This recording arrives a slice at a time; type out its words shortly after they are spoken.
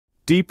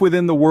Deep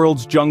within the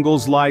world's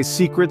jungles lie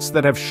secrets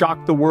that have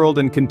shocked the world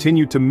and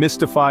continue to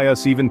mystify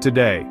us even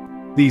today.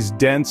 These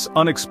dense,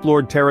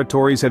 unexplored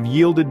territories have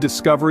yielded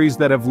discoveries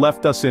that have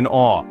left us in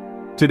awe.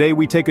 Today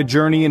we take a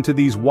journey into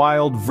these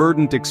wild,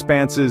 verdant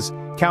expanses,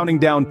 counting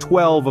down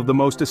 12 of the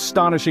most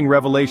astonishing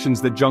revelations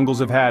that jungles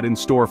have had in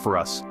store for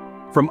us.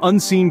 From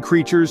unseen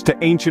creatures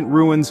to ancient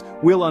ruins,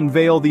 we'll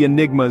unveil the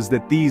enigmas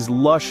that these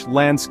lush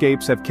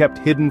landscapes have kept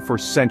hidden for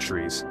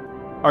centuries.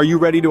 Are you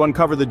ready to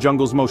uncover the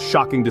jungle's most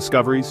shocking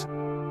discoveries?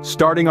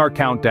 Starting our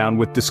countdown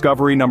with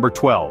discovery number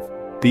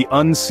 12, the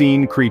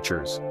unseen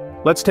creatures.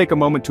 Let's take a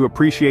moment to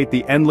appreciate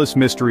the endless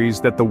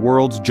mysteries that the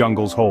world's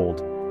jungles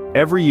hold.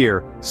 Every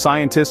year,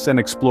 scientists and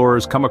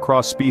explorers come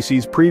across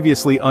species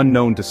previously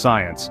unknown to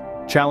science,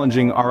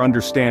 challenging our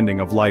understanding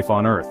of life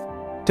on Earth.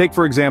 Take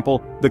for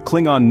example, the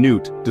Klingon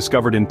newt,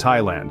 discovered in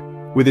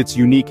Thailand, with its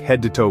unique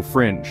head-to-toe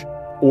fringe,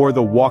 or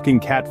the walking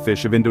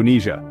catfish of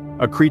Indonesia,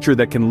 a creature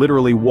that can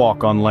literally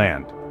walk on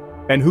land.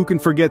 And who can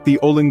forget the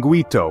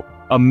olinguito,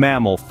 a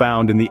mammal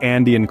found in the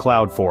Andean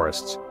cloud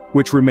forests,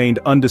 which remained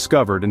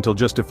undiscovered until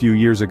just a few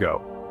years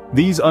ago.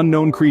 These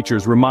unknown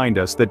creatures remind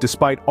us that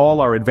despite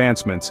all our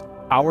advancements,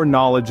 our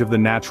knowledge of the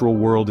natural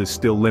world is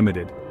still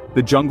limited.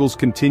 The jungles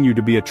continue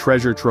to be a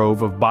treasure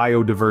trove of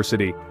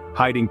biodiversity,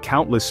 hiding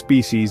countless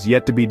species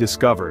yet to be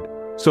discovered.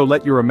 So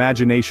let your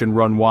imagination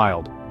run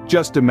wild.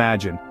 Just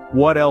imagine,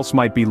 what else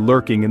might be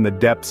lurking in the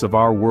depths of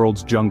our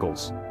world's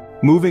jungles?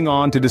 Moving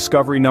on to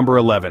discovery number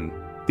 11,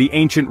 the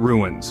ancient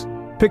ruins.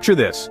 Picture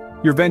this,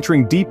 you're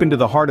venturing deep into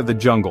the heart of the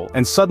jungle,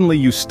 and suddenly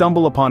you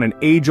stumble upon an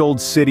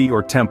age-old city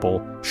or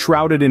temple,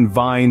 shrouded in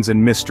vines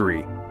and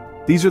mystery.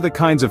 These are the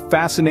kinds of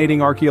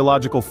fascinating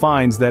archaeological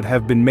finds that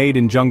have been made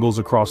in jungles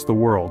across the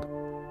world.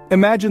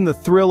 Imagine the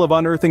thrill of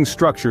unearthing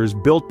structures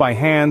built by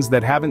hands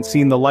that haven't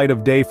seen the light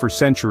of day for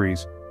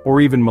centuries, or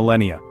even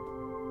millennia.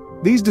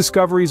 These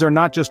discoveries are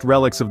not just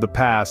relics of the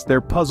past, they're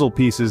puzzle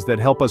pieces that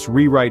help us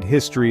rewrite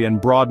history and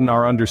broaden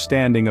our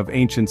understanding of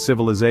ancient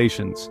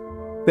civilizations.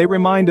 They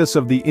remind us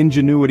of the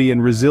ingenuity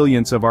and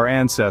resilience of our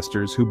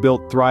ancestors who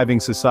built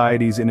thriving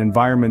societies in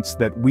environments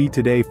that we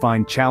today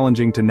find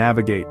challenging to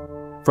navigate.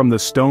 From the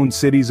stone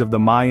cities of the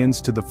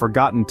Mayans to the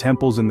forgotten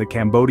temples in the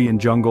Cambodian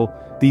jungle,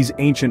 these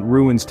ancient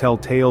ruins tell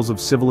tales of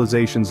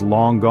civilizations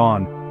long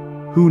gone.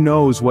 Who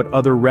knows what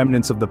other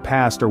remnants of the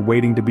past are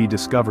waiting to be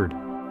discovered?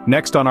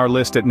 Next on our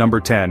list at number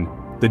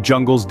 10, the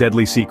jungle's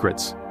deadly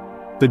secrets.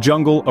 The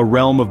jungle, a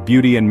realm of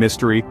beauty and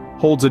mystery,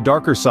 holds a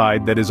darker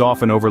side that is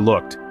often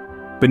overlooked.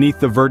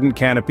 Beneath the verdant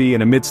canopy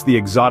and amidst the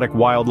exotic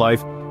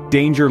wildlife,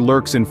 danger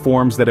lurks in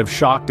forms that have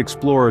shocked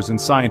explorers and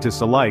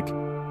scientists alike.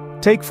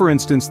 Take for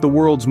instance the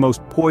world's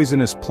most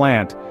poisonous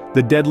plant,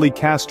 the deadly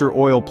castor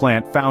oil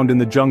plant found in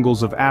the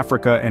jungles of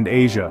Africa and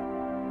Asia.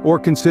 Or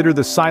consider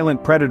the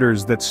silent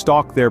predators that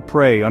stalk their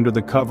prey under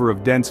the cover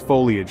of dense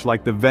foliage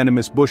like the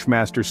venomous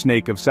bushmaster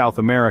snake of South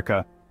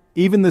America.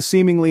 Even the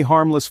seemingly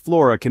harmless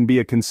flora can be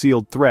a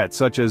concealed threat,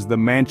 such as the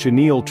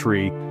manchineel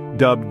tree,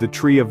 dubbed the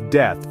tree of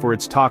death for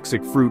its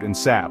toxic fruit and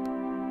sap.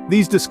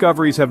 These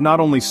discoveries have not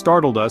only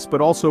startled us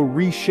but also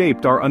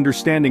reshaped our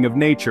understanding of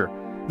nature.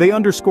 They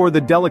underscore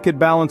the delicate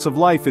balance of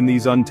life in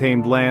these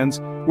untamed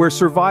lands, where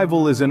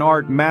survival is an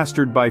art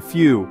mastered by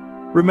few.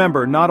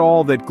 Remember, not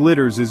all that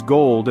glitters is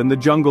gold, and the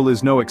jungle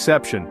is no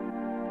exception.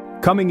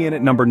 Coming in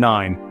at number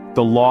 9,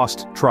 the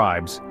lost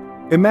tribes.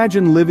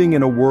 Imagine living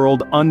in a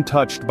world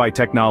untouched by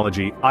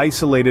technology,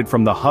 isolated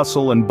from the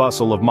hustle and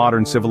bustle of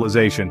modern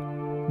civilization.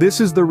 This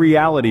is the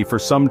reality for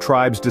some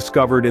tribes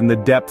discovered in the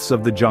depths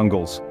of the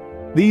jungles.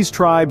 These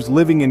tribes,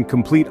 living in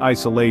complete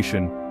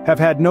isolation, have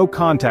had no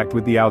contact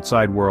with the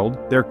outside world,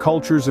 their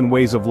cultures and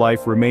ways of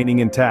life remaining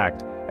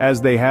intact, as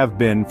they have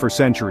been for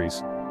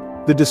centuries.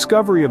 The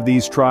discovery of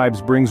these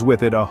tribes brings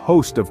with it a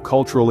host of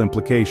cultural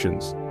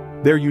implications.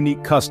 Their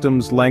unique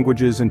customs,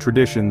 languages, and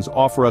traditions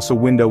offer us a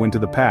window into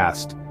the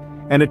past,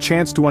 and a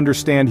chance to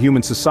understand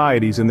human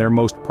societies in their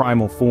most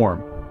primal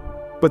form.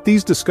 But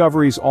these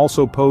discoveries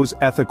also pose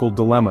ethical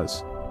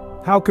dilemmas.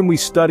 How can we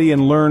study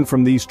and learn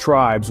from these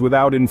tribes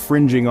without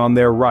infringing on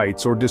their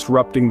rights or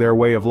disrupting their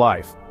way of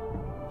life?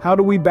 How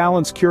do we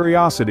balance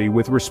curiosity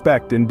with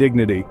respect and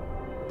dignity?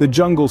 The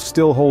jungle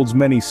still holds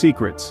many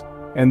secrets,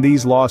 and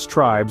these lost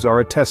tribes are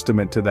a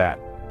testament to that.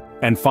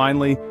 And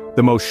finally,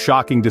 the most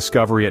shocking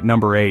discovery at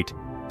number 8,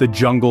 the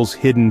jungle's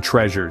hidden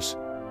treasures.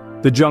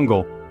 The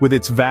jungle, with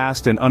its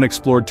vast and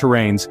unexplored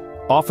terrains,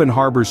 often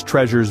harbors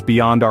treasures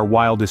beyond our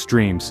wildest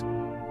dreams.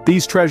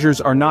 These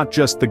treasures are not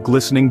just the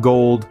glistening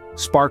gold,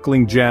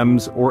 sparkling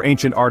gems, or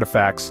ancient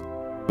artifacts,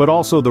 but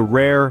also the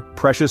rare,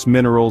 precious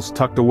minerals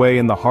tucked away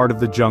in the heart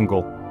of the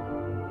jungle.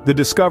 The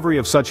discovery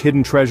of such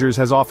hidden treasures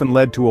has often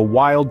led to a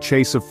wild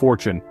chase of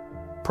fortune.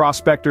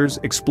 Prospectors,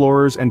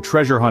 explorers, and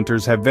treasure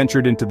hunters have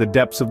ventured into the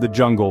depths of the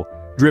jungle,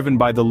 driven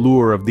by the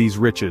lure of these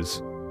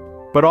riches.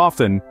 But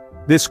often,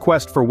 this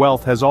quest for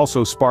wealth has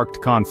also sparked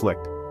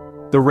conflict.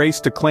 The race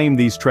to claim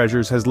these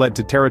treasures has led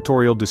to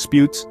territorial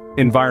disputes,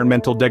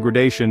 environmental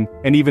degradation,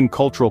 and even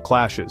cultural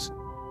clashes.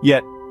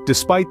 Yet,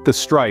 despite the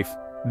strife,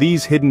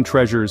 these hidden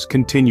treasures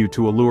continue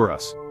to allure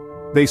us.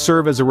 They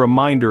serve as a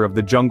reminder of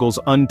the jungle's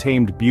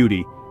untamed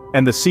beauty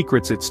and the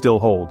secrets it still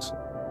holds.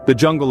 The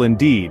jungle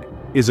indeed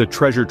is a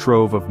treasure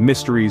trove of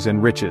mysteries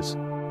and riches.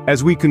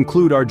 As we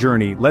conclude our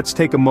journey, let's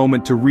take a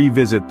moment to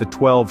revisit the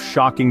 12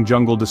 shocking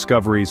jungle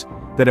discoveries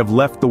that have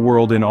left the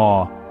world in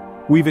awe.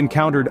 We've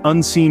encountered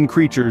unseen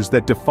creatures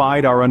that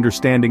defied our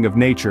understanding of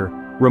nature,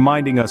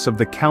 reminding us of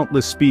the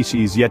countless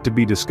species yet to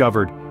be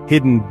discovered,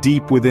 hidden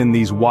deep within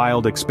these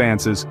wild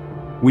expanses.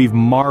 We've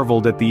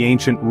marveled at the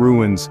ancient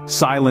ruins,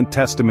 silent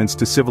testaments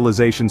to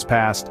civilizations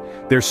past,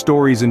 their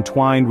stories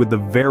entwined with the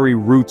very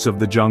roots of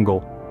the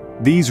jungle.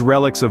 These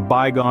relics of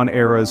bygone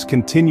eras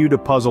continue to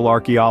puzzle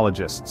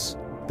archaeologists,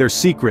 their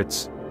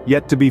secrets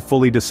yet to be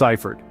fully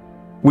deciphered.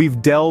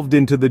 We've delved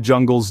into the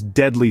jungle's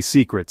deadly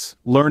secrets,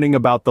 learning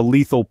about the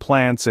lethal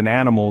plants and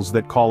animals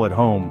that call it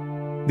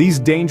home. These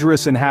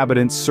dangerous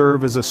inhabitants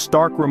serve as a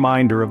stark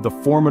reminder of the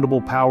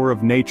formidable power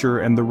of nature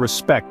and the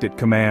respect it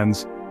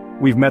commands.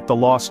 We've met the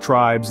lost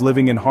tribes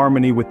living in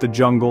harmony with the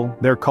jungle,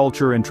 their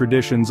culture and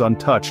traditions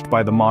untouched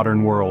by the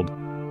modern world.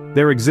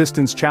 Their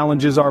existence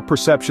challenges our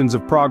perceptions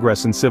of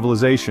progress and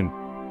civilization.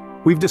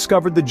 We've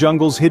discovered the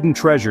jungle's hidden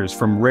treasures,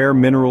 from rare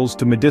minerals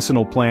to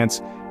medicinal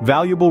plants,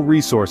 valuable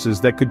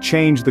resources that could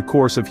change the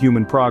course of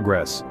human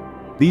progress.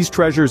 These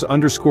treasures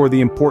underscore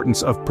the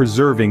importance of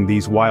preserving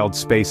these wild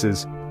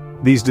spaces.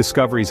 These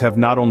discoveries have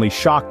not only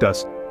shocked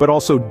us, but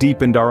also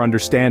deepened our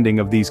understanding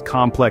of these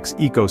complex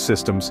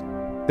ecosystems.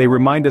 They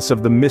remind us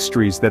of the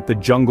mysteries that the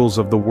jungles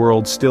of the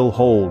world still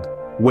hold,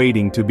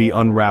 waiting to be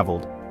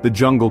unraveled. The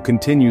jungle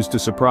continues to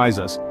surprise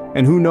us,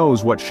 and who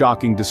knows what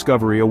shocking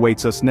discovery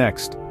awaits us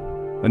next.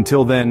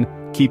 Until then,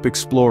 keep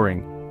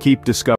exploring, keep discovering.